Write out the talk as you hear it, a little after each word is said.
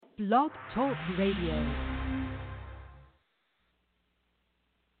Blog Talk Radio.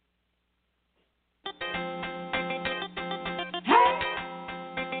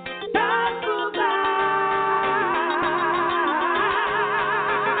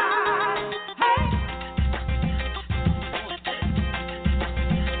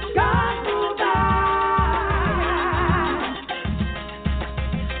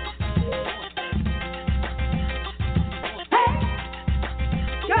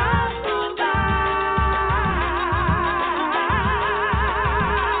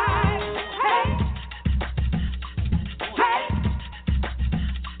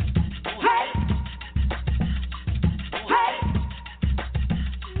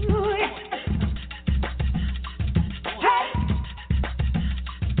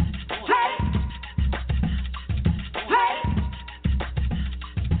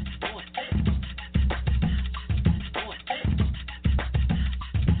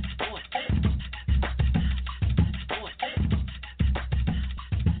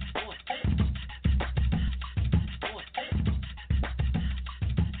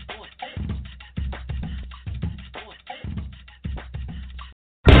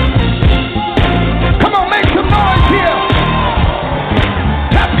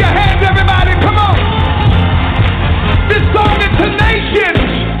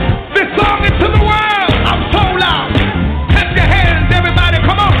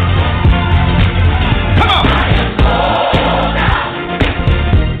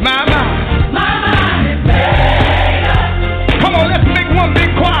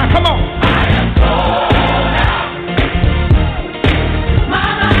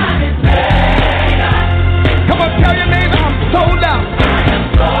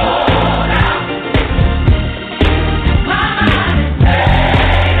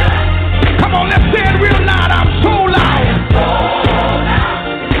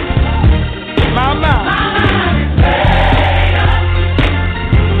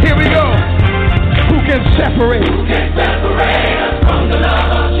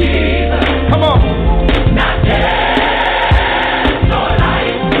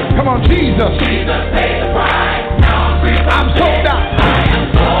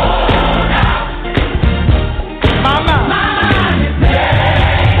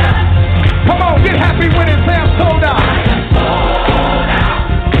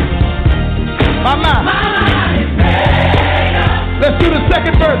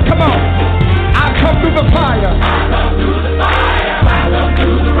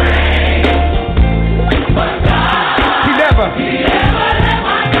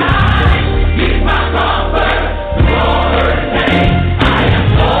 I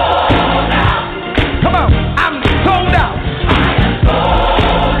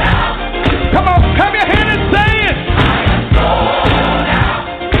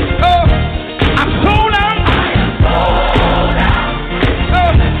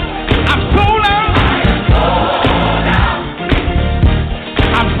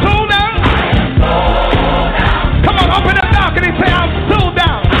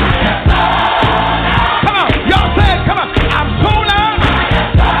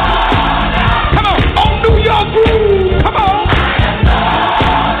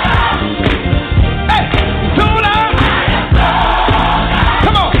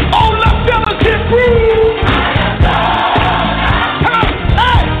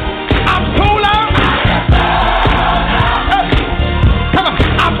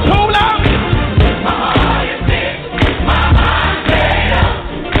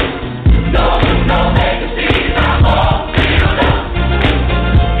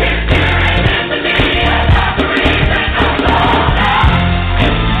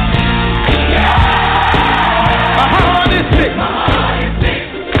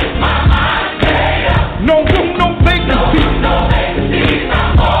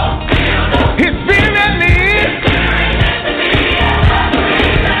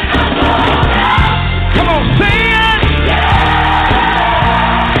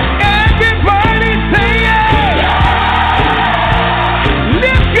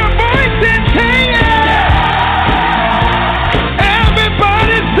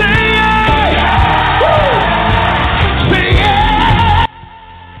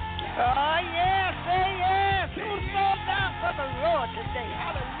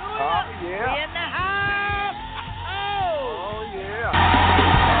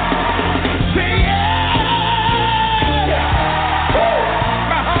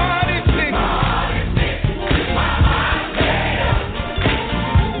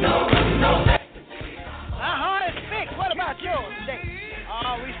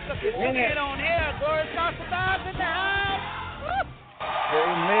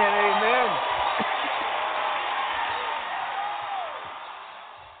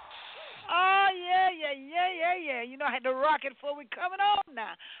pocket before we coming on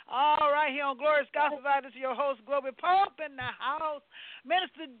now. All right, here on Glorious Gospel Vibe, this is your host, Global Pope, in the house.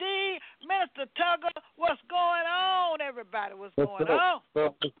 Minister D, Minister Tugger, what's going on, everybody? What's going on?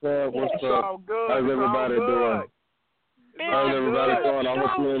 What's up? Good. How's everybody doing? How's everybody doing? I'm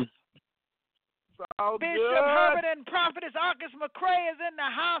listening. Bishop Herbert and Prophetess Arcus McCrae is in the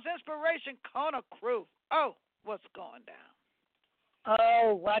house. Inspiration Corner crew. Oh, what's going down?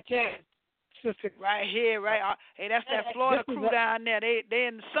 Oh, watch it. Right here, right. Hey, that's that Florida crew down there. They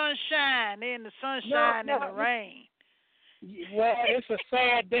in the sunshine. They in the sunshine and the rain. Well, it's a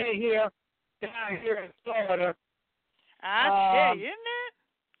sad day here down here in Florida. I tell you, isn't it?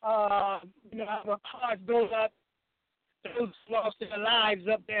 Our heart goes up. Those lost their lives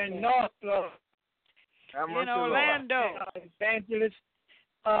up there in North Florida. In Orlando. Evangelist,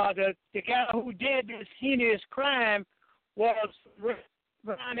 the guy who did this heinous crime was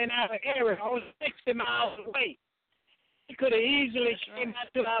running out of area, only 60 miles away. He could have easily came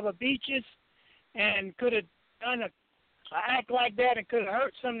out to our beaches and could have done an act like that and could have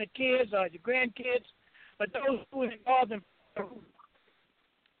hurt some of the kids or the grandkids. But those who were involved in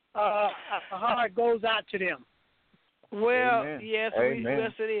our heart goes out to them. Well, Amen. yes,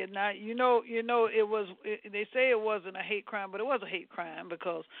 yes, it is. Now, it was. They say it wasn't a hate crime, but it was a hate crime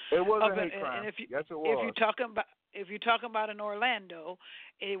because it was a hate crime. And yes, it was. If you're talking about in Orlando,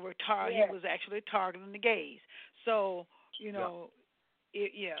 he was actually targeting the gays. So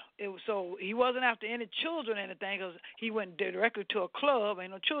so he wasn't after any children or anything because he went directly to a club.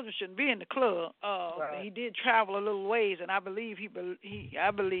 And children shouldn't be in the club. Right. He did travel a little ways, and I believe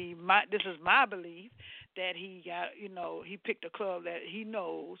this is my belief that he got he picked a club that he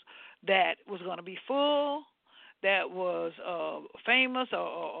knows that was going to be full, that was famous,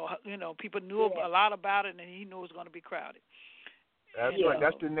 or people knew a lot about it, and he knew it was going to be crowded. That's right.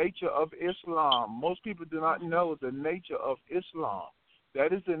 That's the nature of Islam. Most people do not know the nature of Islam.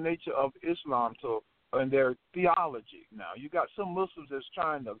 That is the nature of Islam and their theology. Now, you got some Muslims that's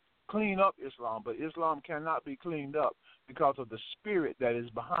trying to clean up Islam, but Islam cannot be cleaned up because of the spirit that is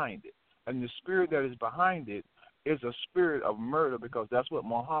behind it. And the spirit that is behind it is a spirit of murder because that's what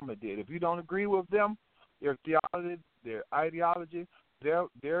Muhammad did. If you don't agree with them, their theology, their ideology, the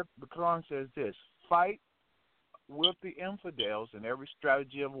Quran says this: fight with the infidels in every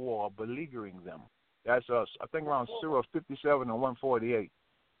strategy of war, beleaguering them. That's I think around Surah 57 and 148.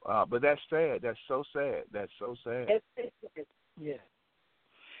 But that's sad. That's so sad. That's so sad. Yeah.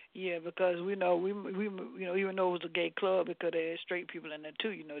 Yeah, because we know even though it was a gay club, it could have straight people in there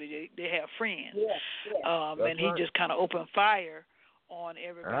too. They have friends. Yeah. And he just kind of opened fire on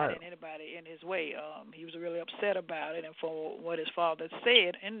everybody and anybody in his way. He was really upset about it, and for what his father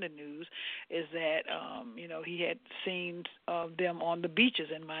said in the news is that he had seen them on the beaches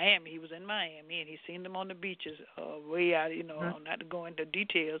in Miami. He was in Miami, and he seen them on the beaches way out, not to go into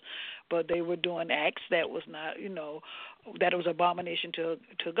details, but they were doing acts that was not, that was abomination to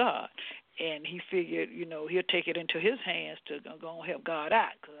God. And he figured, he'll take it into his hands to go and help God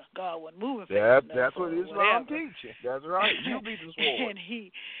out because God wasn't moving fast enough. That's what Islam teaches. That's right. You be the sword. And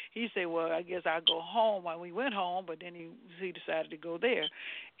he said, well, I guess I'll go home. When we went home, but then he decided to go there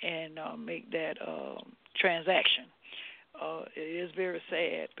and make that transaction. It is very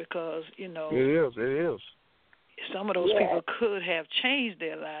sad because, It is. Some of those people could have changed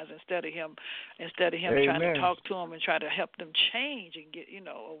their lives instead of him Amen. trying to talk to them and try to help them change and get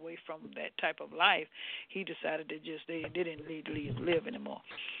away from that type of life. He decided to they didn't need to live anymore.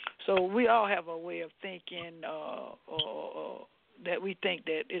 So we all have a way of thinking that we think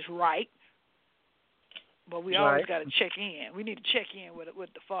that is right, but we always got to check in. We need to check in with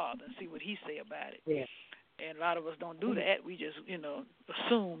the Father and see what He say about it. Yeah. And a lot of us don't do that. We just,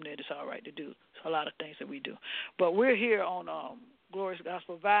 assume that it's all right to do. It's a lot of things that we do. But we're here on Glorious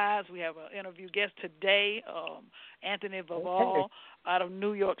Gospel Vibes. We have an interview guest today, Anthony Vaval out of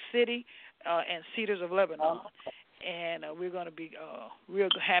New York City and Cedars of Lebanon. And we're going to be real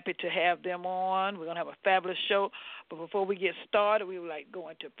happy to have them on. We're going to have a fabulous show. But before we get started, we would like to go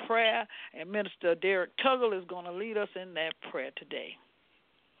into prayer. And Minister Derek Tuggle is going to lead us in that prayer today.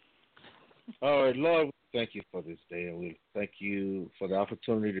 All right, Lord, thank you for this day, and we thank you for the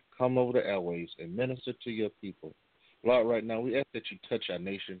opportunity to come over the airways and minister to your people. Lord, right now, we ask that you touch our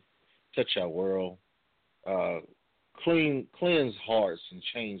nation, touch our world, cleanse hearts and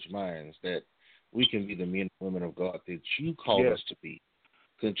change minds, that we can be the men and women of God that you called us to be.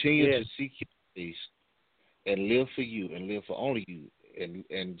 Continue to seek your face and live for you and live for only you,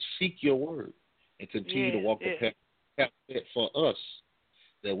 and seek your word and continue to walk the path for us,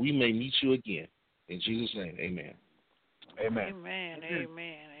 that we may meet you again. In Jesus' name, amen. Amen. Amen.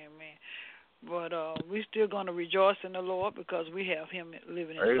 Amen. Amen. But we're still going to rejoice in the Lord because we have Him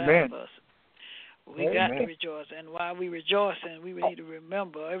living inside Amen. of us. We got to rejoice, and while we rejoicing, we need to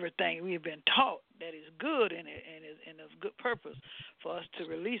remember everything we have been taught that is good in it and is good purpose for us to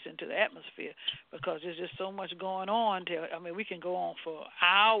release into the atmosphere, because there's just so much going on. We can go on for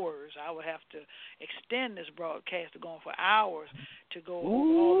hours. I would have to extend this broadcast to go on for hours to go over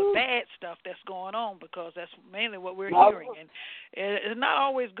all the bad stuff that's going on, because that's mainly what we're hearing. And it's not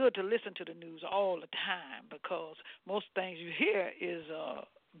always good to listen to the news all the time, because most things you hear is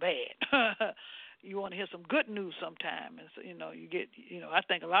bad. You want to hear some good news sometime, and so, you get. I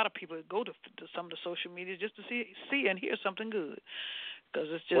think a lot of people go to some of the social media just to see and hear something good, because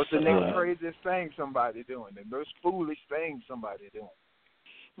it's just. What's the next craziest thing somebody doing? The most foolish thing somebody doing?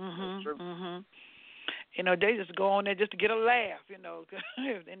 That's true. They just go on there just to get a laugh, and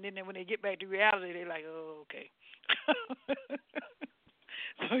then when they get back to reality, they're like, oh, okay.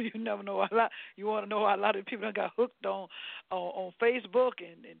 So you never know a lot. You want to know how a lot of people got hooked on Facebook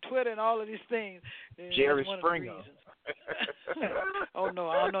and Twitter and all of these things. Jerry Springer. Oh no,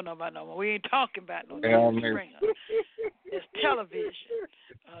 I don't know nothing about no more. We ain't talking about no Jerry Springer. It's television.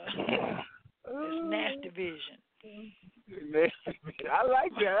 It's nasty vision. I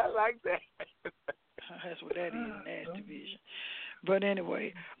like that. That's what that is, nasty vision. But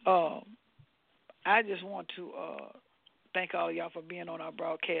anyway, I just want to thank all of y'all for being on our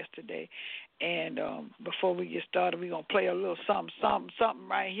broadcast today. And before we get started, we're going to play a little something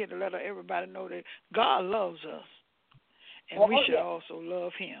right here to let everybody know that God loves us. And we should also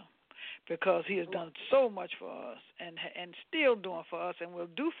love Him, because He has done so much for us and still doing for us and will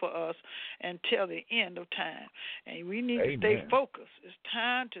do for us until the end of time. And we need to stay focused. It's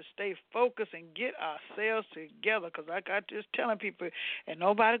time to stay focused and get ourselves together, because like I just telling people, and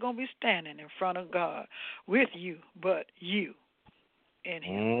nobody going to be standing in front of God with you but you and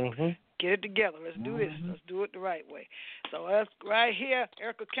Him. Mm-hmm. Get it together. Let's do this. Let's do it the right way. So that's right here,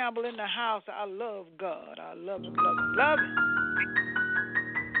 Erica Campbell in the house. I love God. I love Him, love Him, love Him.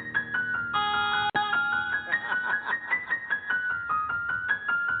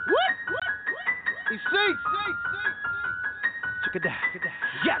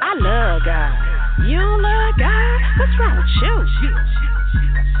 I love God. You love God? What's wrong with you?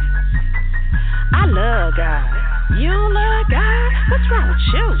 I love God. You love God? What's wrong with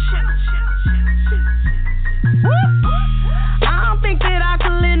you? I don't think that I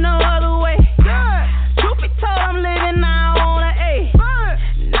can live no other way. Truth be told, I'm living now on an A.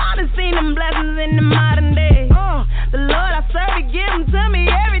 Now I done seen them blessings in the modern day. The Lord I serve, He give them to me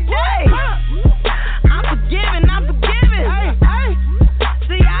every day. I'm forgiven.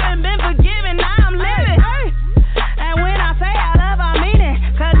 See, I done been forgiven, now I'm living. And when I say I love, I mean it.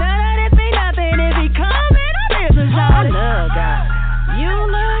 'Cause none of this be nothing if He coming on this and I love God. You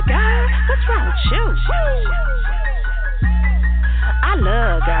love God? What's wrong with you? I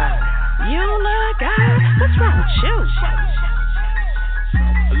love God. You love God? What's wrong with you?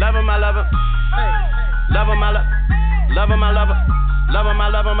 Love Him, I love Him. Love Him, I love Him. Love Him, I love Him. Love Him, I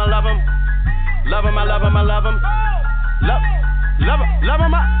love Him, I love Him. Love Him, I love Him, I love Him. Love Him, I love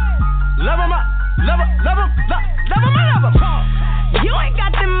Him, love Him, love Him, I love Him. You ain't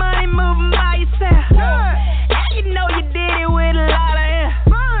got the money moving by yourself. And you know you did it with a lot of air.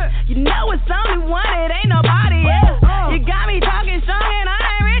 You know it's only one, it ain't nobody else. You got me talking strong and I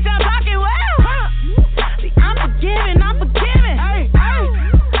ain't rich, I'm talking well. See, I'm forgiving.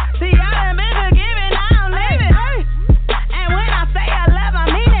 See, I done been forgiven, now I'm living. And when I say I love, I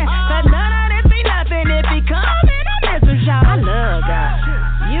mean it. 'Cause none of this be nothing if He coming on this and shout. I love God.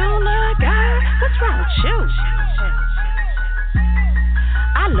 You love God? What's wrong with you?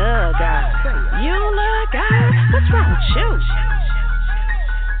 I love God. You love God? What's wrong with you?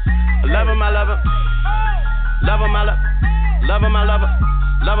 Love Him, I love Him. Love Him, I love Him. Love Him, I love Him.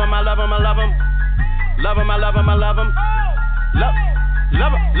 Love Him, I love Him, I love Him. Love Him, I love Him, I love Him. Love Him,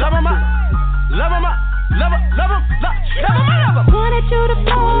 love Him, love Him, love Him, love Him, I love Him. Wanted you to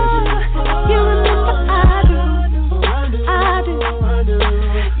fall. You remember I do.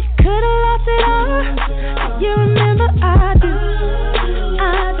 You could've lost it all. You remember I do.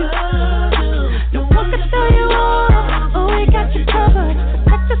 No one can tell you all. Oh, we got you covered.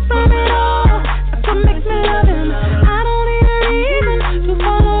 Protect us from it all. That's what makes me love Him. I don't need a reason to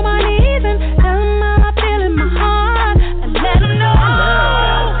fall on my knees and tell Him how I feel in my heart and let Him know.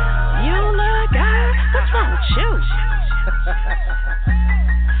 You love God. What's wrong with you?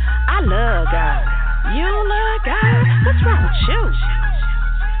 I love God. You love God. What's wrong with you?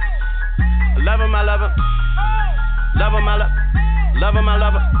 Love Him, I love Him. Love Him, I love Him. Love Him, I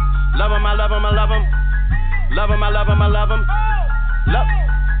love Him. Love Him, I love Him, I love Him. Love Him, I love Him, I love Him. Love Him,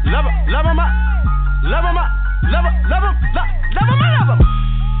 love 'em, love 'em up, love 'em up, love 'em, love 'em, love 'em, love 'em.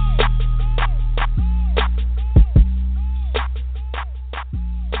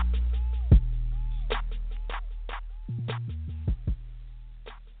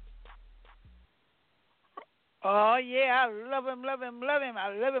 Oh yeah, I love him, love him, love him. I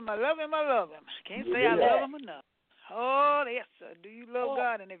love him, I love him, I love him. Can't say I love him enough. Oh yes, sir. Do you love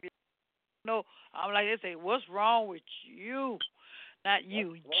God? And if you know, I'm like they say, what's wrong with you? Not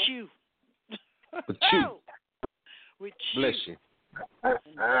you, you. With you. With you. Bless you.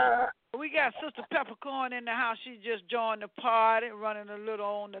 We got Sister Peppercorn in the house. She just joined the party, running a little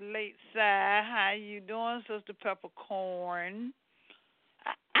on the late side. How you doing, Sister Peppercorn?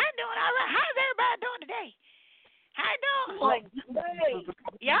 I'm doing all right. How's everybody doing today? How you doing?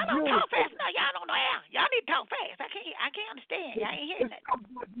 Y'all don't talk fast. No, y'all don't know how. Y'all need to talk fast. I can't understand. Y'all ain't hearing that. I'm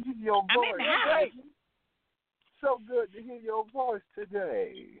in the house. So good to hear your voice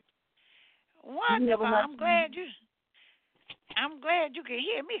today. Wonderful. I'm glad you can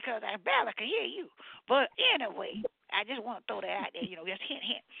hear me because I barely can hear you. But anyway, I just want to throw that out there, just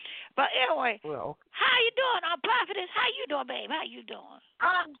hint. But anyway, how you doing, Prophetess? How you doing, babe? How you doing?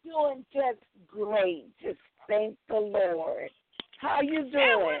 I'm doing just great. Just thank the Lord. How you doing?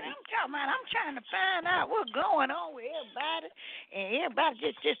 Yeah, well, I'm trying to find out what's going on with everybody, and everybody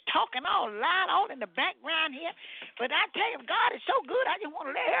just talking all loud, all in the background here. But I tell you, God is so good, I just want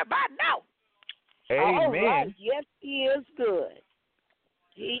to let everybody know. Amen. All right. Yes, He is good.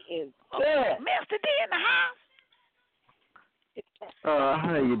 He is good. Mr. D in the house.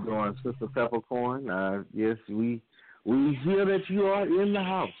 How you doing, Sister Peppercorn? Yes, we hear that you are in the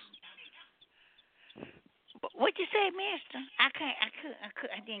house. What you say, Mister? I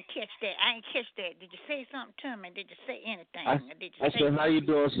didn't catch that. I didn't catch that. Did you say something to me? Did you say anything? I said, how you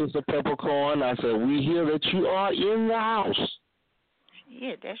doing, Sister Peppercorn? I said, we hear that you are in the house.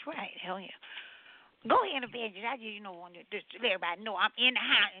 Yeah, that's right. Hell yeah. Go ahead, Evangelist. I just, want to just let everybody know I'm in the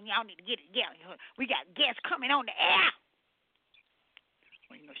house, and y'all need to get it together. We got guests coming on the air.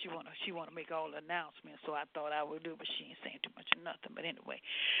 Well, she wanna make all the announcements, so I thought I would do, but she ain't saying too much of nothing. But anyway,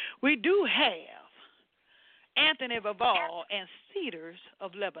 we do have Anthony Vaval and Cedars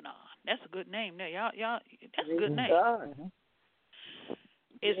of Lebanon. That's a good name there, y'all. That's a good name.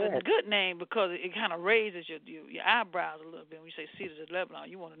 It's a good name because it kind of raises your eyebrows a little bit. When you say Cedars of Lebanon,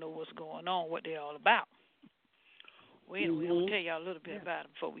 you want to know what's going on, what they're all about. Well, anyway, I'm going to tell y'all a little bit about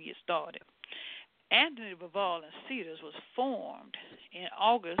it before we get started. Anthony Vaval and Cedars was formed in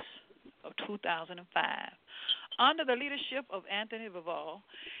August of 2005. Under the leadership of Anthony Vaval,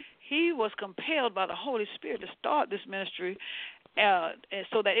 he was compelled by the Holy Spirit to start this ministry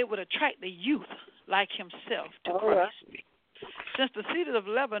so that it would attract the youth like himself to Christ. Since the Cedars of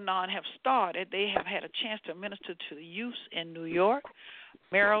Lebanon have started, they have had a chance to minister to the youth in New York,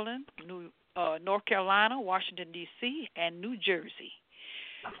 Maryland, North Carolina, Washington, D.C., and New Jersey.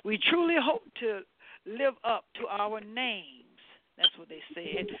 We truly hope to live up to our names. That's what they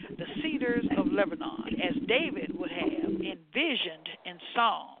said, the Cedars of Lebanon, as David would have envisioned in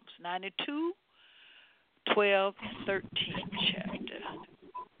Psalms 92, 12, and 13 chapter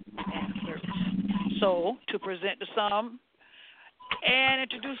and verse. So, to present the psalm and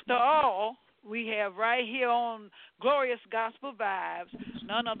introduce to all, we have right here on Glorious Gospel Vibes,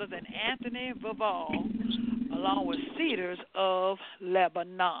 none other than Anthony Vaval, along with Cedars of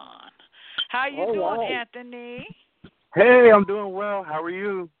Lebanon. How you doing, Anthony? Hey, I'm doing well. How are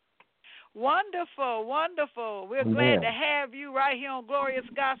you? Wonderful, wonderful. We're glad to have you right here on Glorious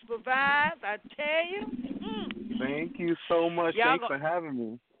Gospel Vibes, I tell you. Thank you so much. Thanks for having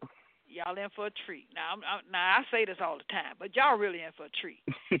me. Y'all in for a treat. Now, I say this all the time, but y'all really in for a treat.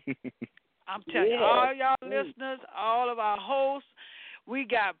 I'm telling you, all y'all listeners, all of our hosts, we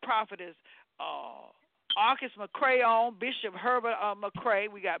got Prophetess Arcus McCrae on, Bishop Herbert McCrae.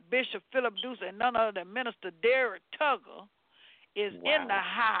 We got Bishop Philip Deuce, and none other than Minister Derek Tugger is in the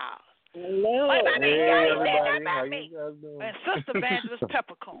house. Hello. Wait, hey, everybody. How you guys doing? And Sister Evangelist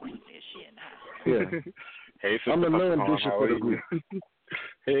Peppercorn is she in the house. Yeah. Hey, Sister I'm the Peppercorn, non-bishop how of the are group. you?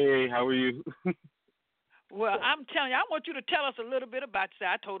 Hey, how are you? Well, I'm telling you, I want you to tell us a little bit about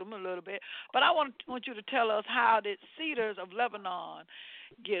yourself. I told them a little bit, but I want you to tell us how did Cedars of Lebanon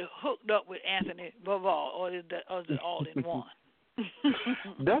get hooked up with Anthony Vaval, or is it all in one?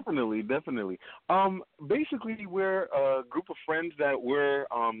 Definitely. Basically, we're a group of friends that were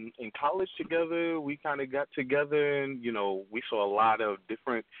in college together. We kind of got together, and we saw a lot of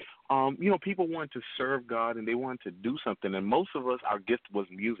different, people wanted to serve God and they wanted to do something. And most of us, our gift was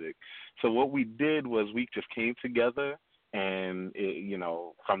music. So what we did was we just came together, and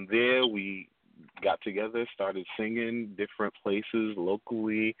from there we got together, started singing different places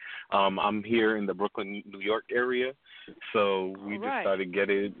locally. I'm here in the Brooklyn, New York area, so we just started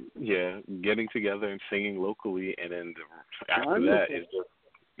getting together and singing locally, and then after that,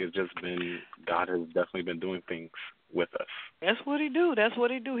 it's just been, God has definitely been doing things with us. That's what he do.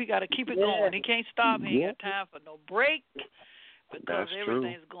 He got to keep it going. He can't stop. He ain't got time for no break because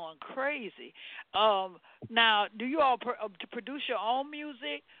everything's going crazy. Now, do you all produce your own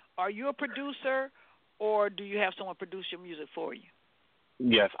music? Are you a producer, or do you have someone produce your music for you?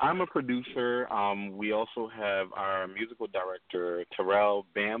 Yes, I'm a producer. We also have our musical director, Terrell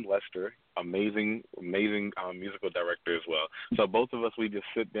Bam Lester, amazing musical director as well. So both of us, we just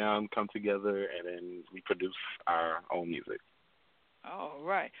sit down, come together, and then we produce our own music. All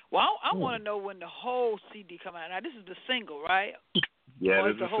right. Well, I want to know when the whole CD come out. Now, this is the single, right? Yeah, or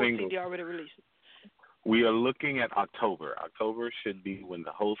this is the whole single. CD already released? We are looking at October. October should be when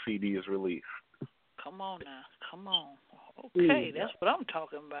the whole CD is released. Come on now. Come on. Okay, that's what I'm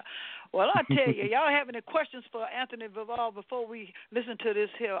talking about. Well, I tell you, y'all have any questions for Anthony Vaval before we listen to this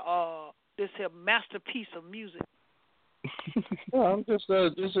here masterpiece of music? Well, I'm just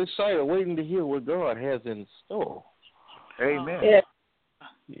excited, waiting to hear what God has in store. Amen.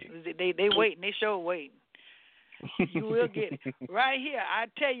 They waiting. They sure waiting. You will get it right here. I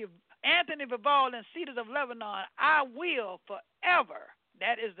tell you, Anthony Vaval and Cedars of Lebanon. I will forever.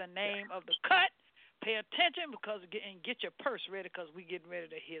 That is the name of the cut. Pay attention and get your purse ready because we getting ready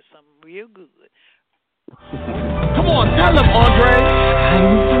to hear something real good. Come on, tell them, Andre. I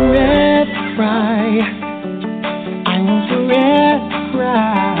will forever cry. I will forever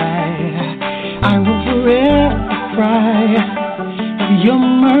cry. I will forever cry. Your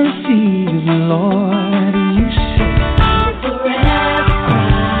mercy, Lord, you said. I will forever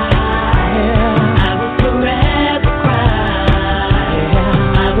cry. I will forever cry.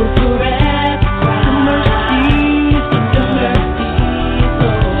 I will forever.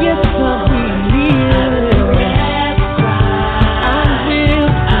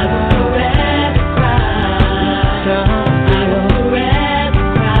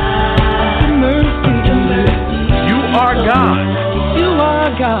 God. You are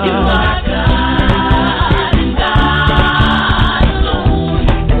God and God alone.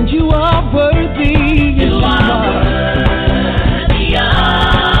 And you are worthy. You are worthy of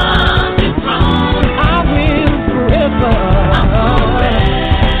the throne. I will forever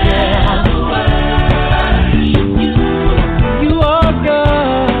worship you. You are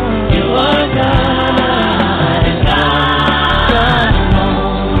God. You are God and God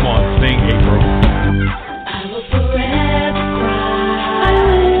alone. Come on, sing, April. I will forever cry.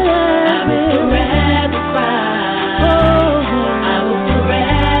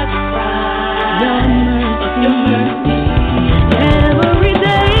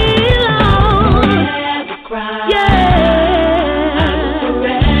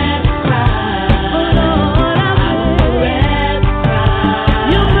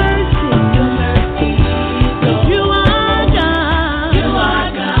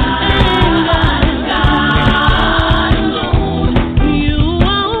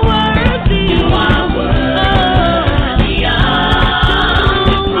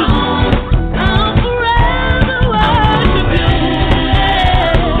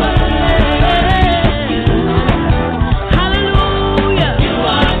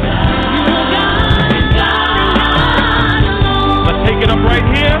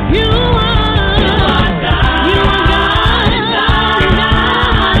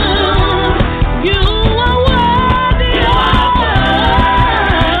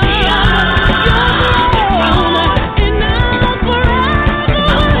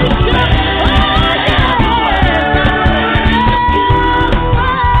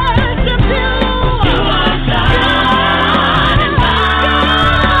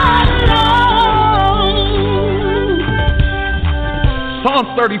 Psalm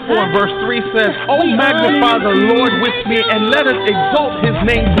 34 and verse 3 says, "Oh, magnify the Lord with me, and let us exalt his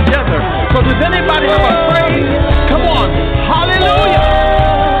name together." So does anybody have a praise? Come on. Hallelujah.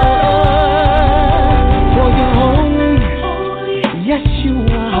 For you're holy. Yes, you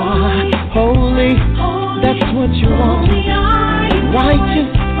are holy. That's what you are.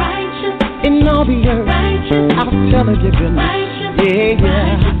 Righteous in all the earth. I'll tell of your goodness.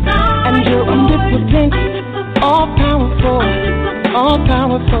 Yeah. And you're omnipotent, all powerful. All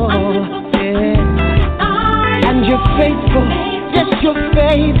powerful, yeah. And you're faithful, yes, you're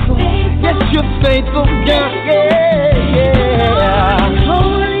faithful, yes, you're faithful, yeah.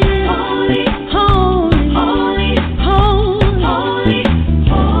 Holy, holy, holy, holy, holy,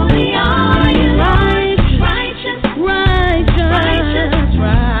 holy are you, righteous, righteous, righteous,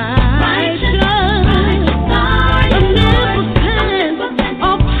 righteous.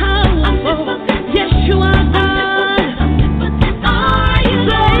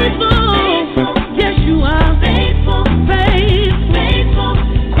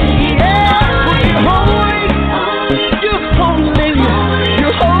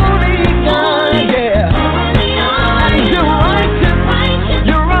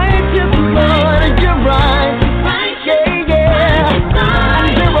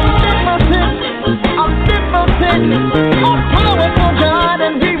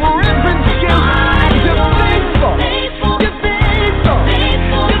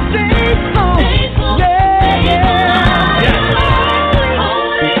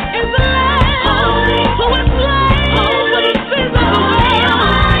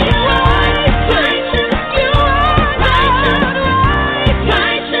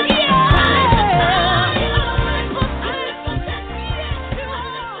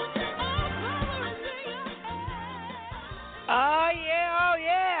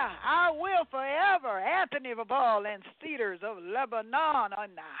 Vaval and Cedars of Lebanon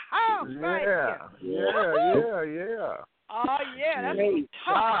on the house right here. Yeah. Oh, yeah, that's what I'm talking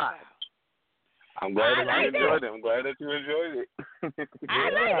about. I'm glad that you enjoyed it. I'm glad that you enjoyed it. I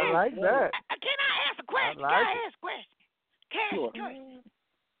like that. Can I ask a question? Can I ask a question?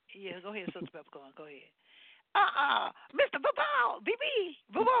 Yeah, go ahead, Sister Peppercorn. Go ahead. Mr. Vaval,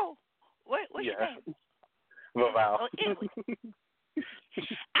 Vaval. What's your name? Vaval.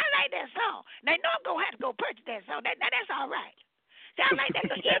 I like that song. Now, you know I'm going to have to go purchase that song. That's all right. See, I like that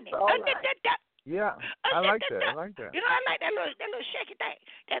little shimmy. Yeah, I like that. You know, I like that little shaky thing.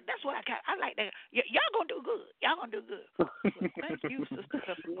 That's what I like that. Y'all going to do good. Thank you, Sister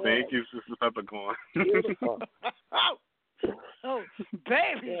Peppercorn. Thank you, Sister Peppercorn. Beautiful. Oh,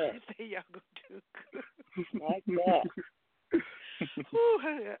 baby, you say y'all going to do good. Like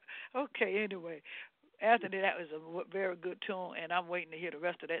that. Okay, anyway. Anthony, that was a very good tune, and I'm waiting to hear the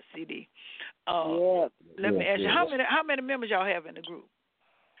rest of that CD. Let me ask you, how many members y'all have in the group?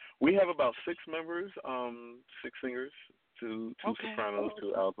 We have about 6 members, 6 singers, two sopranos,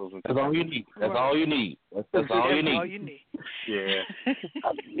 2 altos, and 2 That's all you need. That's all you need. That's all you need. Yeah.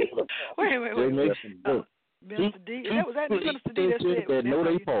 Wait. Minister D, was that Minister D that said no,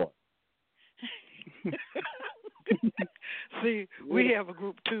 they fought. See, we have a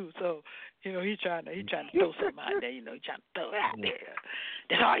group too, so you know he's trying to throw something out there. You know, he's trying to throw it out there.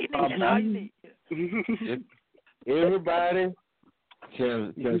 That's all you need. Everybody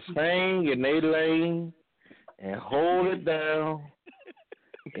can sing in their lane and hold it down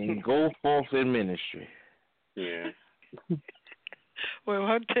and go forth in ministry. Yeah. Well,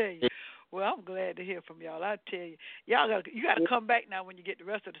 I'll tell you. Well, I'm glad to hear from y'all. I tell you, you got to come back now when you get the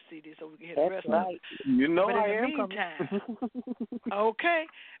rest of the CD, so we can hear the rest of it. You know, but I in the am meantime, okay.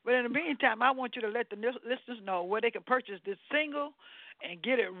 But in the meantime, I want you to let the listeners know where they can purchase this single and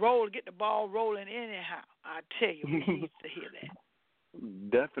get the ball rolling anyhow. I tell you, we need to hear that.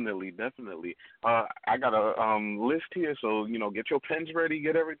 Definitely. I got a list here, so get your pens ready,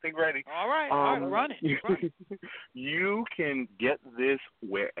 get everything ready. All right, run it. You can get this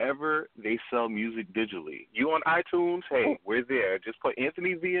wherever they sell music digitally. You on iTunes? Hey, we're there. Just put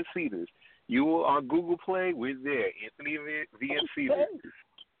Anthony V and Cedars. You on Google Play? We're there. Anthony V and Cedars.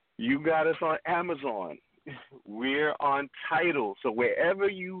 You got us on Amazon. We're on Tidal. So wherever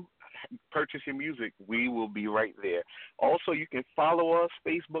you purchase your music, we will be right there. Also, you can follow us,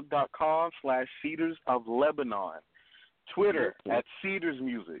 Facebook.com/Cedars of Lebanon, Twitter at Cedars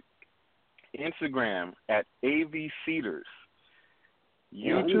Music, Instagram at AV Cedars,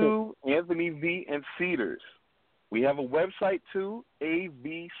 YouTube, Anthony V and Cedars. We have a website too,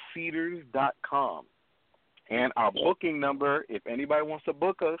 avcedars.com. And our booking number, if anybody wants to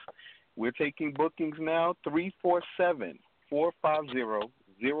book us, we're taking bookings now,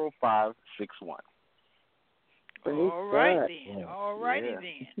 347-450-0561. All righty then.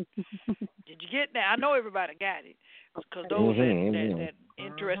 Did you get that? I know everybody got it, because those that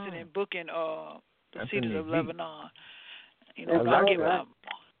interested in booking the Cedars of Lebanon,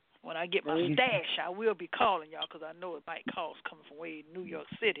 when I get my stash, I will be calling y'all, because I know it might cost coming from way New York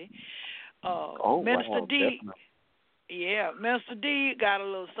City. Minister D. Definitely. Yeah, Minister D got a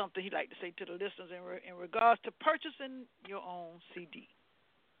little something he'd like to say to the listeners in regards to purchasing your own CD.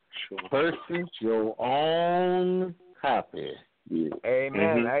 Sure. Purchase your own copy. Yeah.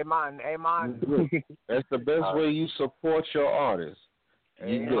 Amen. That's the best way you support your artists.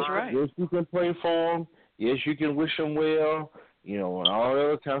 That's right. Yes, you can pray for them. Yes, you can wish them well, and all that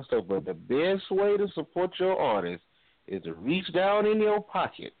other kind of stuff. But the best way to support your artists is to reach down in your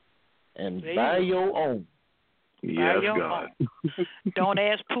pocket and buy your own. Yes, God. Don't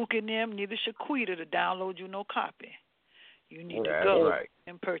ask Pook and them, neither should Quita, to download you no copy. You need to go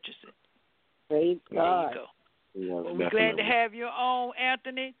and purchase it. Praise God. There you go. Well, we're glad to have you on,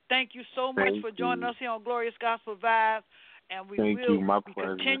 Anthony. Thank you so much for joining us here on Glorious Gospel Vibes. And we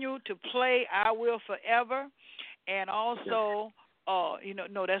continue to play I Will Forever. And also,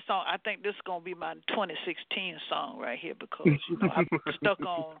 that song, I think this is going to be my 2016 song right here, because, I'm stuck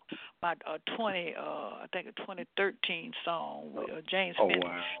on my 2013 song with James Finney.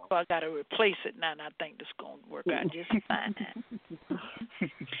 Wow. So I got to replace it now, and I think this is going to work out just fine.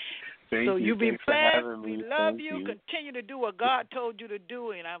 So you be blessed. We love you. Continue to do what God told you to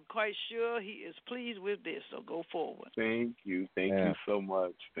do, and I'm quite sure He is pleased with this. So go forward. Thank you. Thank you so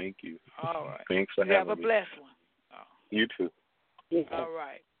much. Thank you. All right. Thanks for having me. You have a blessed one. You too. Yeah. All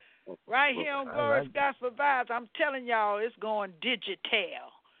right. Right here on Glorious Gospel Vibes, I'm telling y'all it's going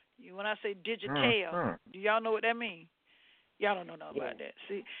digital. When I say digital, do y'all know what that means? Y'all don't know nothing about that.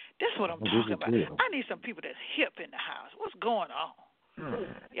 See, that's what I'm talking about. I need some people that's hip in the house. What's going on?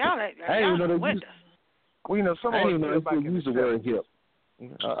 Y'all like y'all with us. Well, you know, some I of us didn't even know they still use the word hip.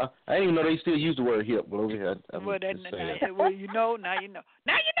 I didn't even know they still use the word hip. But over here, well, you know, now you know.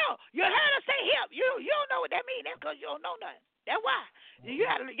 Now you know. You heard us say hip. You don't know what that means. That's because you don't know nothing. That's why. You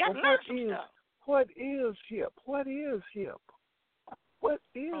got to learn some stuff. What is hip? What is hip? What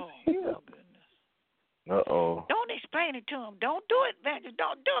is hip? Oh, goodness. Uh-oh. Don't explain it to them. Don't do it, man. Just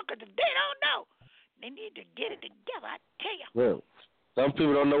don't do it because if they don't know, they need to get it together, I tell you. Well, some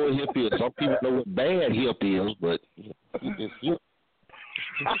people don't know what hip is. Some people know what bad hip is, but it's hip.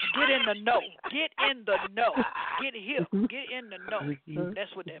 Get in the know. Get in the know. Get hip. Get in the know.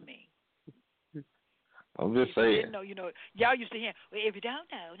 That's what that means. I'm just saying. You know, y'all used to hear, well, if you don't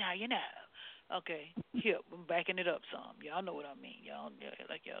know, now you know. Okay, hip. I'm backing it up some. Y'all know what I mean. Y'all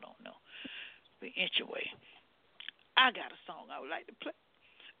like y'all don't know. The inch away. I got a song I would like to play,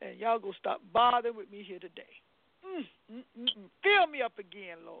 and y'all go stop bothering with me here today. Fill me up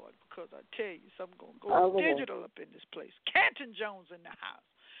again, Lord, because I tell you, something gonna go digital up in this place. Canton Jones in the house,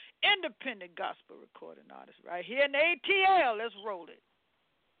 independent gospel recording artist, right here in the ATL. Let's roll it.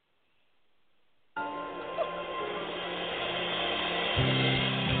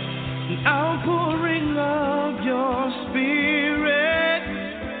 The outpouring of your spirit,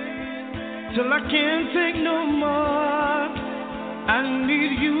 till I can't take no more. I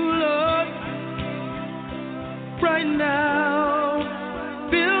need you, Lord, right now.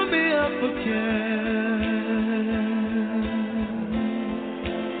 Fill me up again.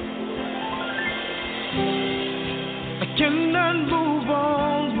 I cannot move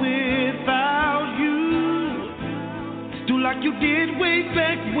on without you. Do like you did way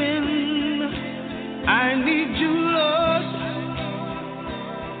back when. I need you, Lord,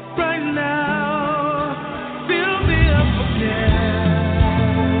 right now. Fill me up again.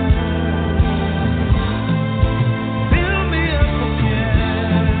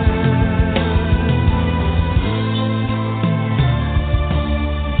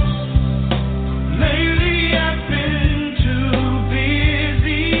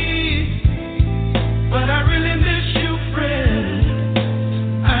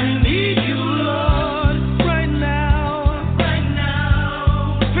 Right now.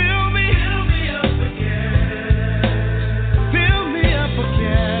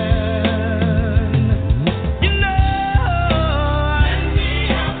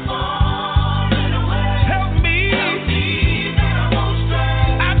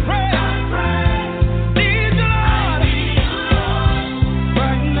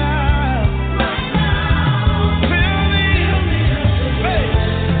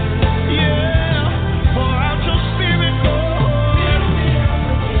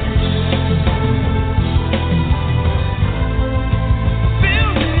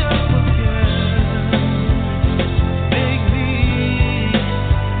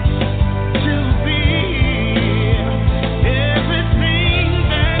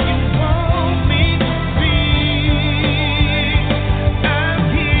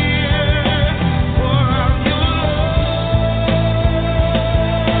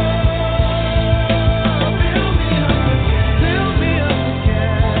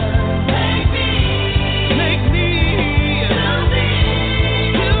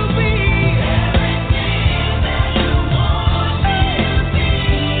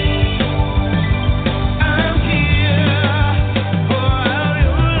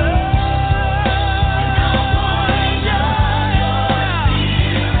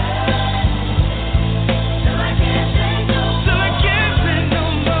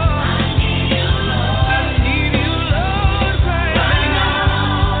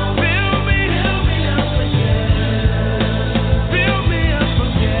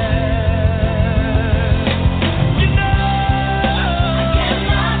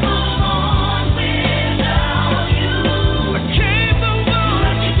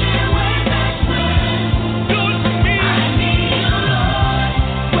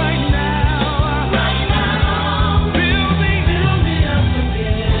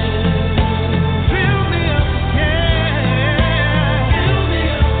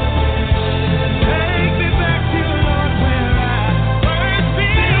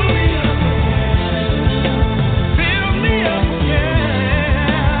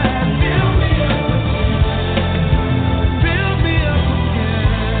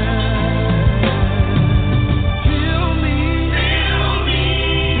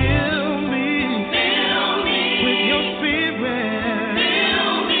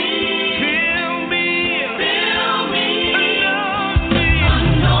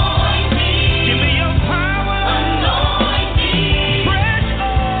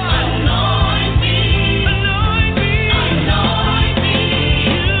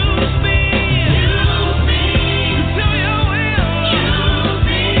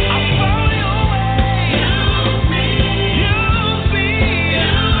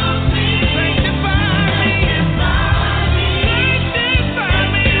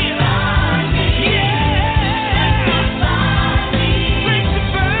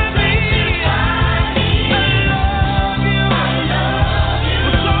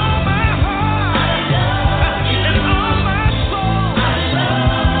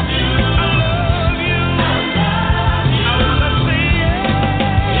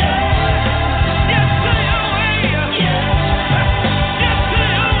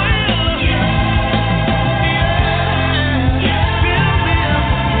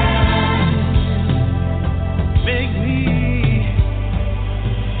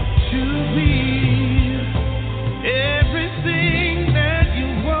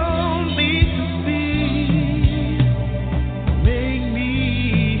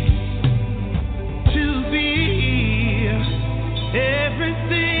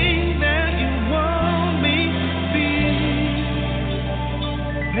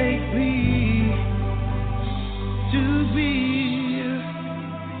 make me to be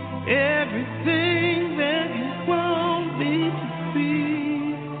everything that you want me to be.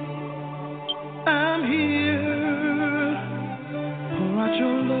 I'm here, pour out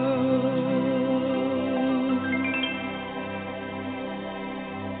your love.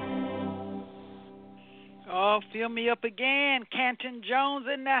 Oh, fill me up again. Canton Jones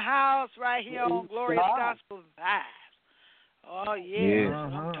in the house right here on Glorious Gospel Vibes. Oh, yeah. That's what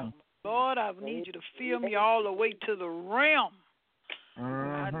I'm talking about. Lord, I need you to fill me all the way to the rim.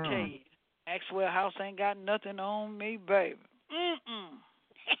 I tell you, Maxwell House ain't got nothing on me, baby. I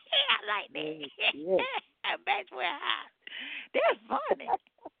like that. Maxwell House. That's funny.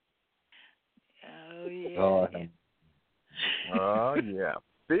 Oh, yeah. Oh, yeah.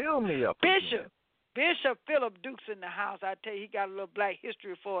 Fill me up Bishop Philip Dukes in the house. I tell you, he got a little black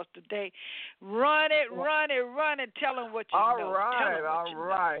history for us today. Run it. Tell him what you know. All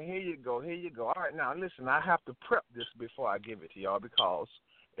right. Here you go. All right, now, listen, I have to prep this before I give it to y'all because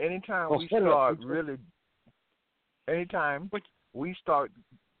anytime we start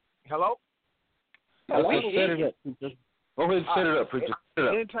hello? Set it up, preacher. Go ahead and set it up, preacher.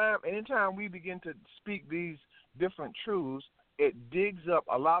 Anytime we begin to speak these different truths, it digs up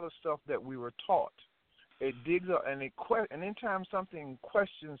a lot of stuff that we were taught. It digs up, and anytime something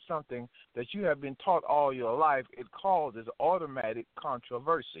questions something that you have been taught all your life, it causes automatic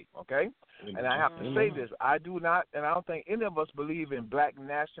controversy, okay? And I have to say this. I do not, and I don't think any of us believe in black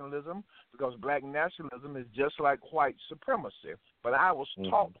nationalism because black nationalism is just like white supremacy. But I was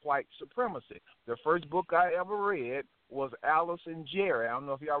taught white supremacy. The first book I ever read was Alice and Jerry. I don't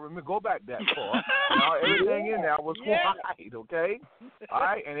know if y'all remember. Go back that far. Everything in there was white, okay? All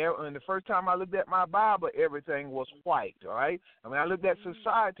right? And the first time I looked at my Bible, everything was white, all right? And when I looked at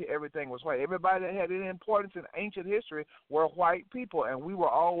society, everything was white. Everybody that had any importance in ancient history were white people, and we were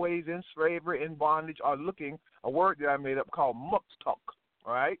always in slavery, in bondage, or looking, a word that I made up called muktuk,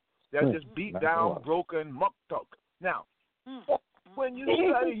 all right? That's just beat down, broken muktuk. Now, when you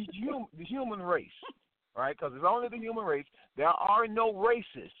study the human race, right? Because it's only the human race. There are no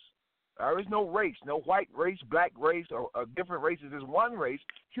races. There is no race, no white race, black race, or different races. There's one race,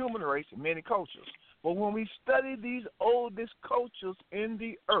 human race, many cultures. But when we study these oldest cultures in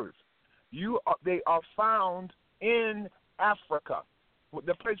the earth, they are found in Africa,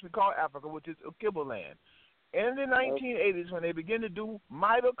 the place we call Africa, which is Akiba land. In the 1980s, when they begin to do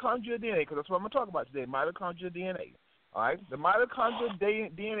mitochondrial DNA, because that's what I'm going to talk about today, mitochondrial DNA. All right, the mitochondrial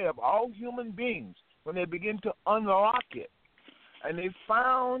DNA of all human beings, when they begin to unlock it, and they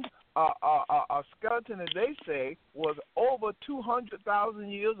found a skeleton that they say was over 200,000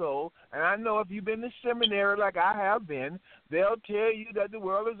 years old. And I know if you've been to seminary like I have been, they'll tell you that the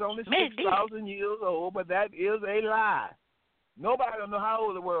world is only 6,000 years old, but that is a lie. Nobody don't know how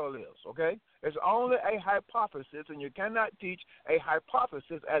old the world is, okay? It's only a hypothesis, and you cannot teach a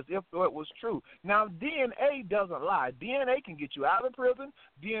hypothesis as if it was true. Now, DNA doesn't lie. DNA can get you out of prison,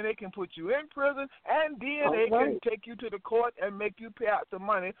 DNA can put you in prison, and DNA can take you to the court and make you pay out some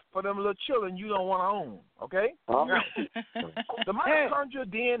money for them little children you don't want to own, okay? Now, the mitochondrial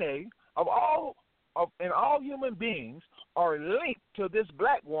DNA of all human beings are linked to this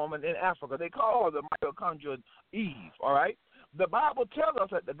black woman in Africa. They call her the mitochondrial Eve, all right? The Bible tells us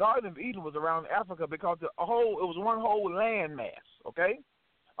that the Garden of Eden was around Africa because it was one whole land mass, okay?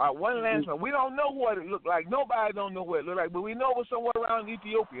 One land mass. We don't know what it looked like. Nobody don't know what it looked like, but we know it was somewhere around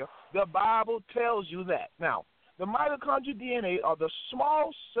Ethiopia. The Bible tells you that. Now, the mitochondrial DNA are the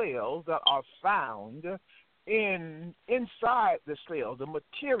small cells that are found inside the cells, the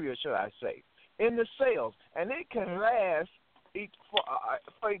material, should I say, in the cells, and it can last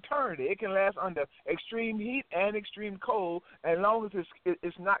for eternity. It can last under extreme heat and extreme cold as long as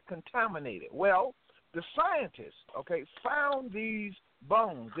it's not contaminated. Well, the scientists, found these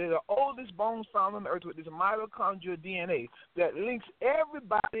bones. They're the oldest bones found on the earth with this mitochondrial DNA that links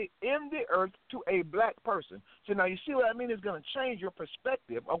everybody in the earth to a black person. So now you see what I mean? It's going to change your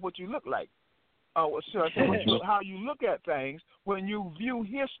perspective of what you look like. How you look at things when you view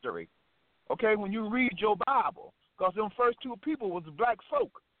history, when you read your Bible. Because them first two people was black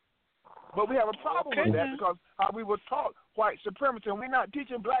folk. But we have a problem with that because how we were taught white supremacy. And we're not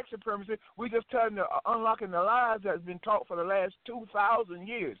teaching black supremacy. We're just unlocking the lies that's been taught for the last 2,000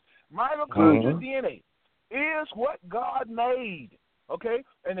 years. Mitochondrial DNA is what God made,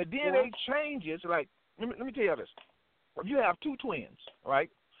 And the DNA changes. Like, let me tell you this. If you have two twins,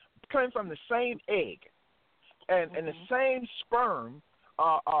 right, coming from the same egg, and the same sperm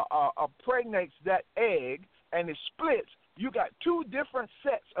impregnates that egg, and it splits, you got two different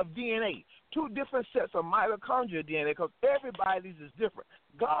sets of DNA. two different sets of mitochondrial DNA because everybody's is different.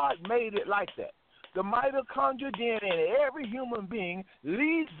 God made it like that. The mitochondrial DNA in every human being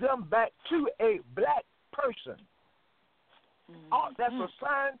leads them back to a black person. That's a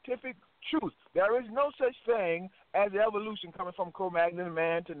scientific truth. There is no such thing as evolution coming from Cro-Magnon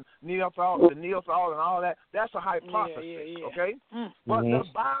man to Neanderthal and all that. That's a hypothesis, okay? But the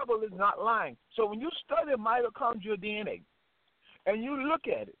Bible is not lying. So when you study mitochondrial DNA and you look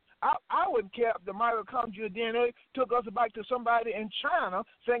at it, I wouldn't care if the mitochondrial DNA took us back to somebody in China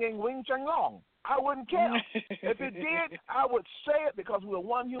singing Wing Chang Long. I wouldn't care. If it did, I would say it because we're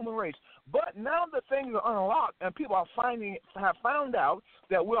one human race. But now that things are unlocked and people are have found out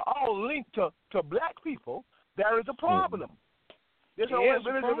that we're all linked to black people, there is a problem. It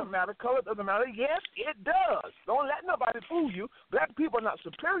doesn't matter, color doesn't matter. Yes, it does. Don't let nobody fool you. Black people are not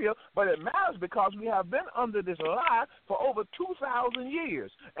superior, but it matters because we have been under this lie for over 2,000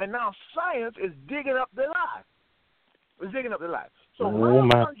 years. And now science is digging up the lie. It's digging up the lie. So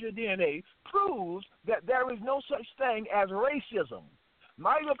mitochondrial DNA proves that there is no such thing as racism.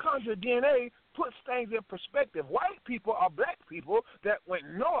 Mitochondrial DNA puts things in perspective. White people are black people that went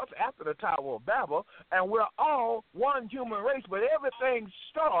north after the Tower of Babel, and we're all one human race, but everything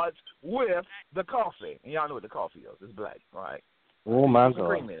starts with the coffee. And y'all know what the coffee is. It's black, all right? Oh, my God.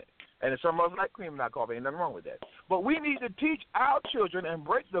 Cream in it. And some of us like cream in our coffee. Ain't nothing wrong with that. But we need to teach our children and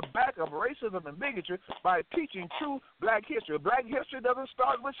break the back of racism and bigotry by teaching true black history. Black history doesn't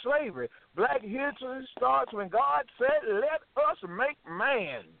start with slavery. Black history starts when God said, let us make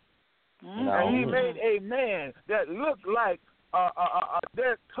man. And he made a man that looked like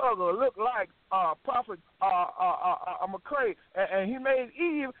Derek Tugger, looked like Prophet McCrae, and he made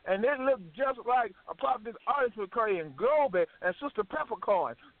Eve, and it looked just like a Prophet Artist McCrae and Globe and Sister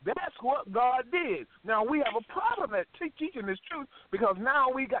Peppercorn. That's what God did. Now, we have a problem at teaching this truth because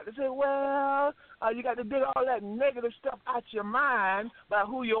now we got to say, well, you got to dig all that negative stuff out your mind about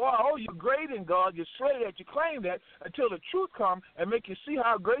who you are. Oh, you're great in God. You say that. You claim that until the truth comes and make you see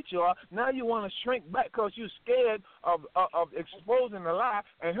how great you are. Now you want to shrink back because you're scared of exposing the lie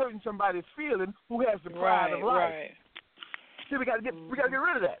and hurting somebody's feeling who has the pride of life. Right. See, we got to get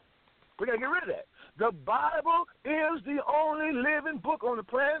rid of that. We got to get rid of that. The Bible is the only living book on the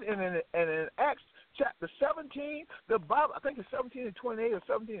planet, and in Acts chapter 17, the Bible, I think it's 17 and 28 or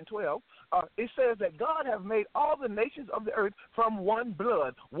 17 and 12, it says that God has made all the nations of the earth from one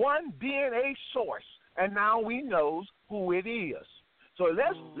blood, one DNA source, and now we knows who it is. So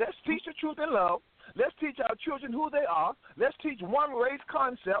let's teach the truth in love. Let's teach our children who they are. Let's teach one race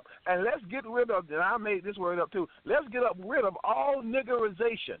concept, and let's get rid of, and I made this word up too, let's get rid of all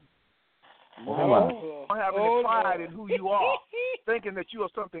niggerization. Don't have any pride in who you are, thinking that you are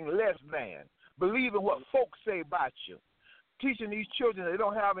something less than, believing what folks say about you. Teaching these children that they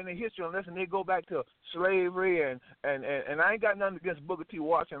don't have any history unless they go back to slavery and I ain't got nothing against Booker T.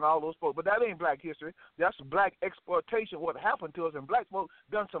 Washington and all those folks, but that ain't black history. That's black exploitation, what happened to us, and black folks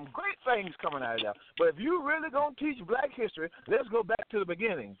done some great things coming out of that. But if you really gonna teach black history, let's go back to the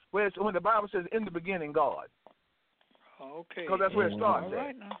beginning, when the Bible says, in the beginning, God. Okay. Because that's where it starts at.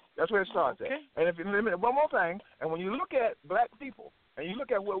 Right now. That's where it starts at. And if one more thing, and when you look at black people, and you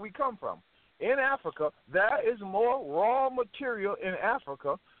look at where we come from, in Africa, there is more raw material in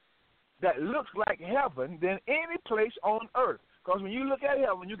Africa that looks like heaven than any place on earth. Because when you look at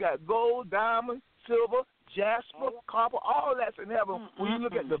heaven, you got gold, diamond, silver, jasper, copper, all that's in heaven. When you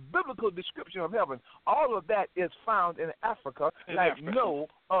look at the biblical description of heaven, all of that is found in Africa like no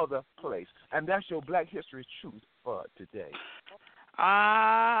other place. And that's your Black History truth for today.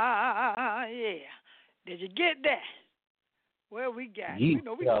 Yeah. Did you get that? Well, we got it. You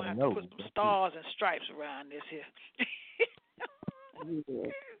know, we're going to have to put some stars and stripes around this here.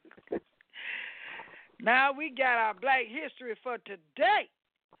 Now we got our Black History for today.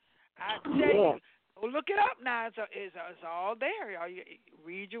 I tell you, look it up now. It's all there.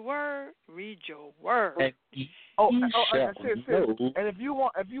 Read your word. Read your word. And if you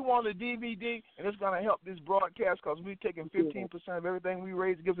want a DVD, and it's going to help this broadcast because we're taking 15% of everything we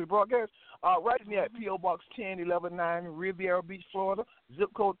raise to give to the broadcast, write me at P.O. Box 10119, Riviera Beach, Florida,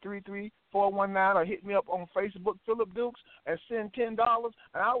 zip code 33419, or hit me up on Facebook, Philip Dukes, and send $10,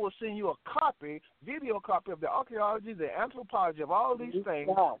 and I will send you a video copy of the archaeology, the anthropology of all these things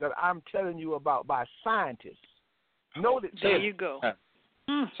that I'm telling you about by scientists. There you go.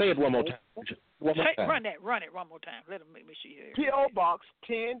 Say it one more time. Run it one more time. Let them make me see here. P.O. Box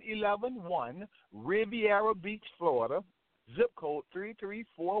 10111, Riviera Beach, Florida, zip code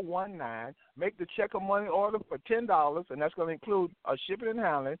 33419. Make the check or money order for $10, and that's going to include shipping and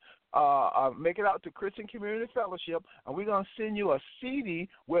handling. Make it out to Christian Community Fellowship, and we're going to send you a CD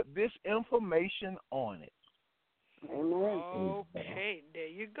with this information on it. Okay, there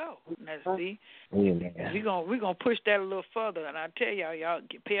you go. Now see, we're gonna push that a little further, and I tell y'all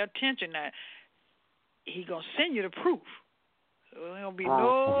pay attention now. He gonna send you the proof, so there ain't gonna be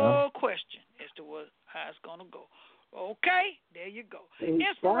no question as to how it's gonna go. Okay, there you go.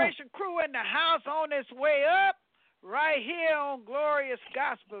 Inspiration Crew in the house on its way up, right here on Glorious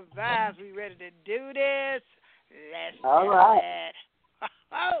Gospel Vibes. We ready to do this? Let's do it.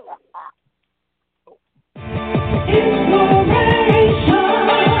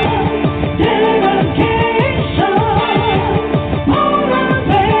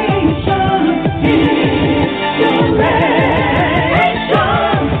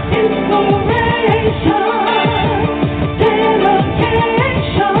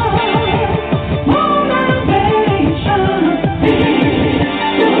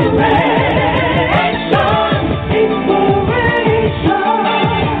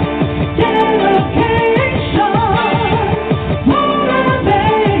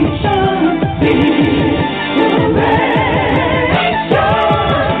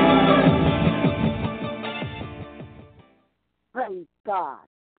 God.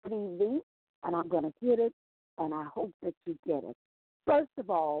 Good evening, and I'm going to hit it, and I hope that you get it. First of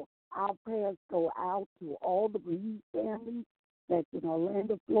all, our prayers go out to all the bereaved families that's in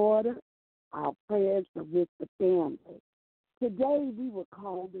Orlando, Florida. Our prayers are with the family. Today, we were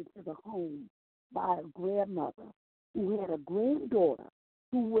called into the home by a grandmother who had a granddaughter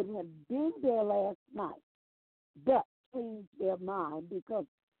who would have been there last night, but changed their mind because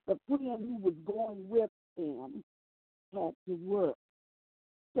the friend who was going with them had to work.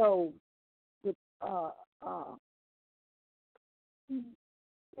 So, she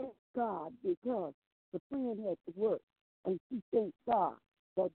thanked God because the friend had to work, and she thanked God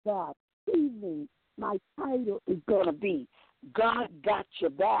that God, evening, my title is going to be God got your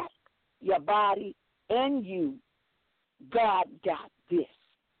back, your body, and you. God got this.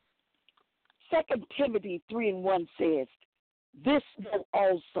 2 Timothy 3:1 says, this know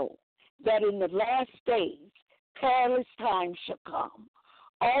also, that in the last days perilous times shall come.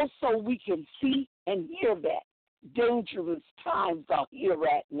 Also, we can see and hear that dangerous times are here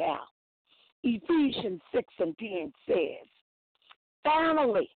right now. Ephesians 6:10 says,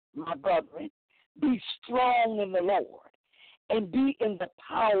 finally, my brethren, be strong in the Lord and be in the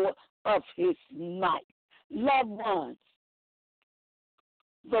power of his might. Loved ones,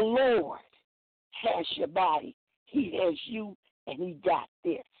 the Lord has your body. He has you, and he got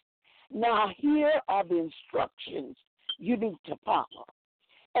this. Now, here are the instructions you need to follow.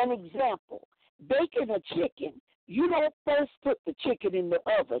 An example, baking a chicken, you don't first put the chicken in the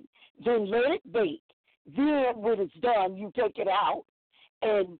oven, then let it bake. Then when it's done, you take it out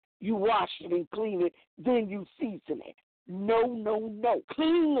and you wash it and clean it, then you season it. No.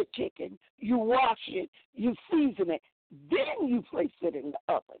 Clean the chicken, you wash it, you season it, then you place it in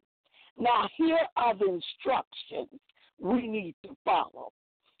the oven. Now, here are the instructions we need to follow.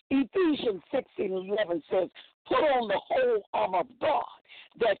 Ephesians 6:11 says, put on the whole armor of God,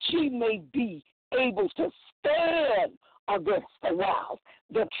 that ye may be able to stand against the wiles,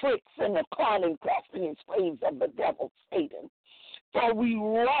 the tricks, and the cunning crafty and schemes of the devil, Satan. For we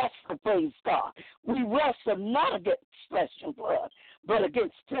wrestle, praise God, we wrestle not against flesh and blood, but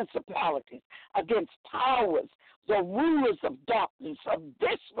against principalities, against powers, the rulers of darkness of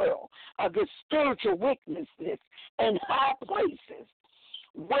this world, against spiritual wickedness in high places.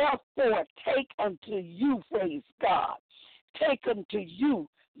 Wherefore, take unto you, praise God, take unto you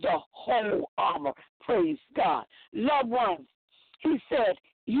the whole armor, praise God. Loved ones, he said,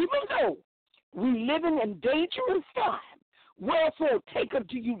 even though we live in dangerous times, wherefore take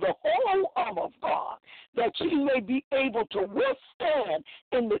unto you the whole armor of God, that you may be able to withstand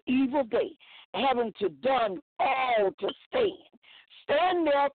in the evil day, having to done all to stand. Stand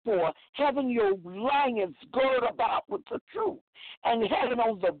therefore, having your loins girded about with the truth, and having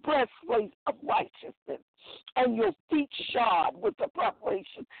on the breastplate of righteousness, and your feet shod with the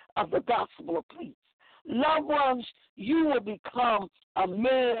preparation of the gospel of peace. Loved ones, you will become a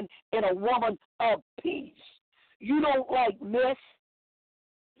man and a woman of peace. You don't like mess,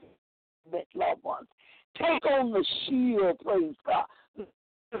 loved ones. Take on the shield, praise God, the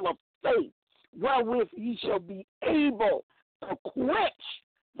shield of faith, wherewith ye shall be able to quench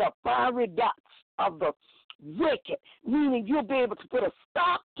the fiery dots of the wicked, meaning you'll be able to put a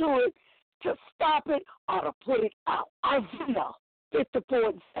stop to it, to stop it, or to put it out. Isaiah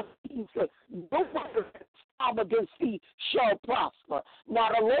 54:17 says, no weapon formed against thee shall prosper. Now,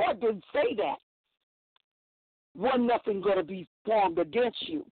 the Lord didn't say that. Wasn't nothing going to be formed against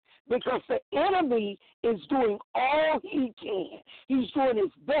you. Because the enemy is doing all he can. He's doing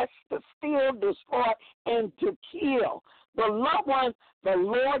his best to steal, destroy, and to kill. The loved one, the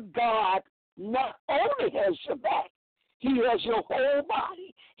Lord God, not only has your back, he has your whole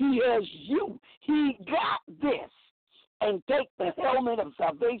body. He has you. He got this. And take the helmet of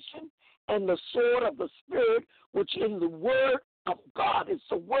salvation and the sword of the Spirit, which in the word of God is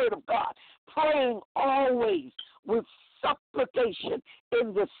the word of God. Praying always with supplication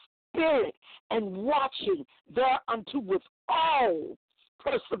in the Spirit and watching thereunto with all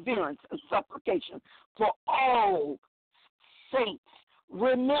perseverance and supplication for all saints.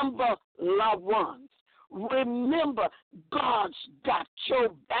 Remember, loved ones. Remember, God's got your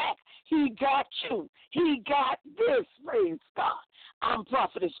back. He got you. He got this. Praise God. I'm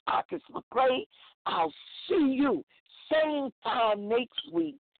Prophetess Arcus McCray. I'll see you same time next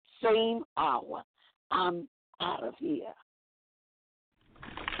week, same hour. I'm out of here.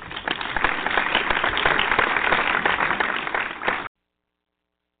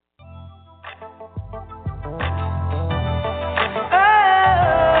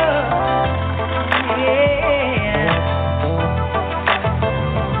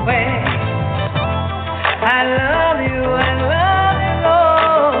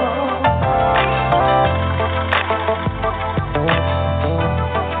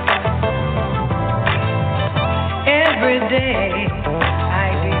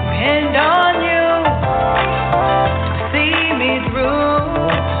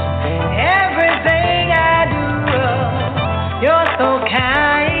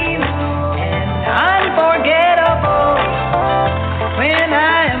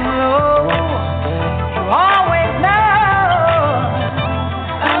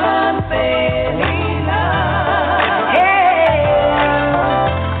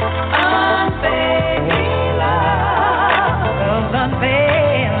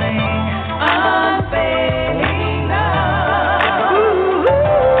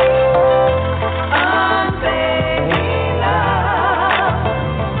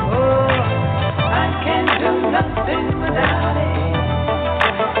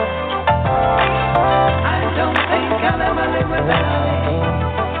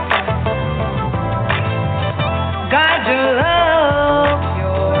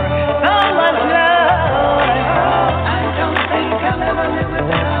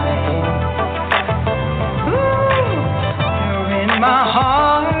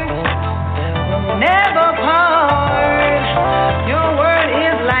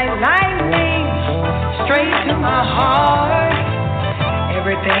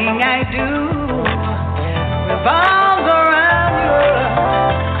 Everything I do revolves around you,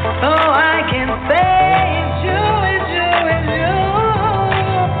 so I can say it's you, it's you, it's you.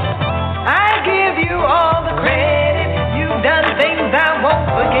 I give you all the credit. You've done things I won't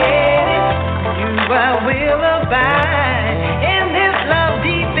forget it. You I will abide in this love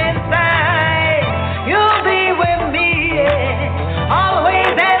deep inside. You'll be with me, yeah, always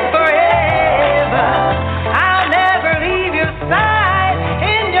and forever. I'll never leave your side.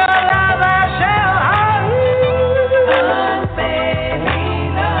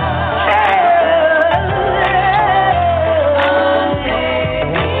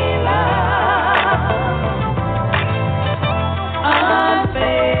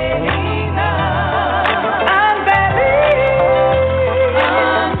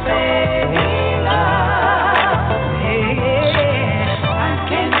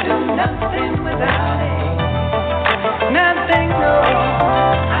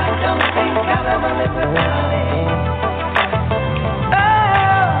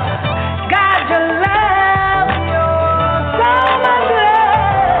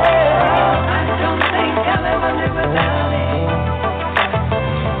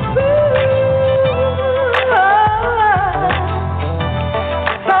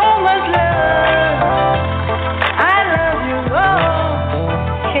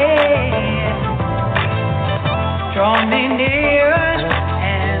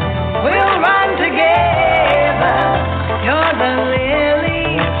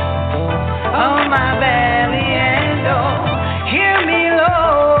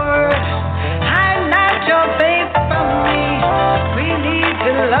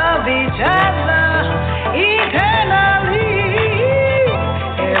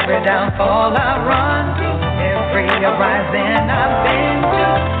 Downfall I run to, every uprising I've been to,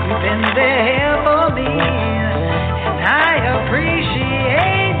 you've been there for me, and I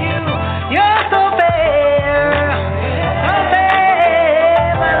appreciate you. You're so fair, so fair.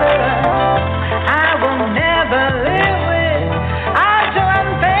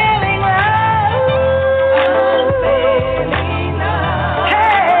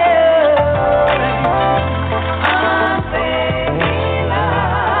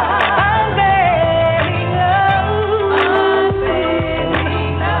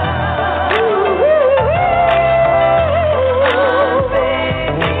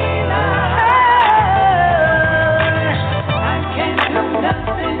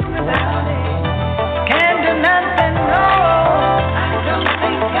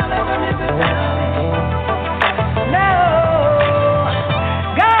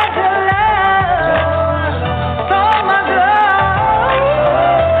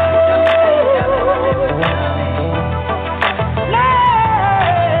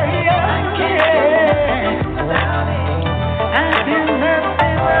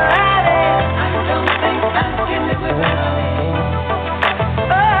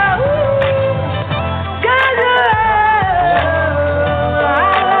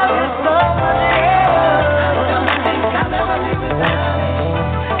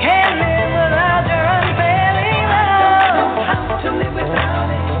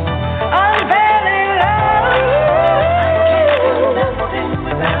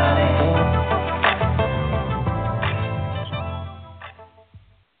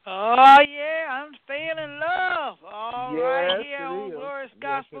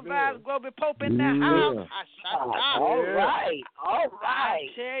 Pope in the house. All right.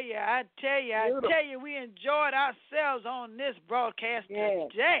 I tell you, we enjoyed ourselves on this broadcast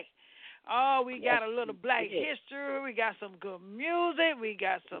today. Oh, we got a little black history. We got some good music. We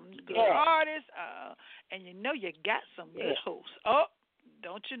got some good artists. And you know you got some good hosts. Oh,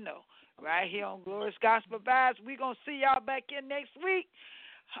 don't you know? Right here on Glorious Gospel Vibes. We're going to see y'all back in next week.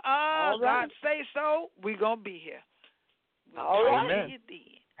 God say so. We're going to be here. All right. See you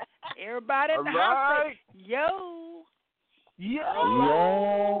then. Everybody in the house say, yo. See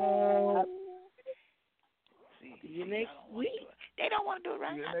you next week. They don't want to do it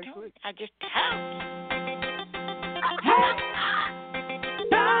right now. Next week. I just count.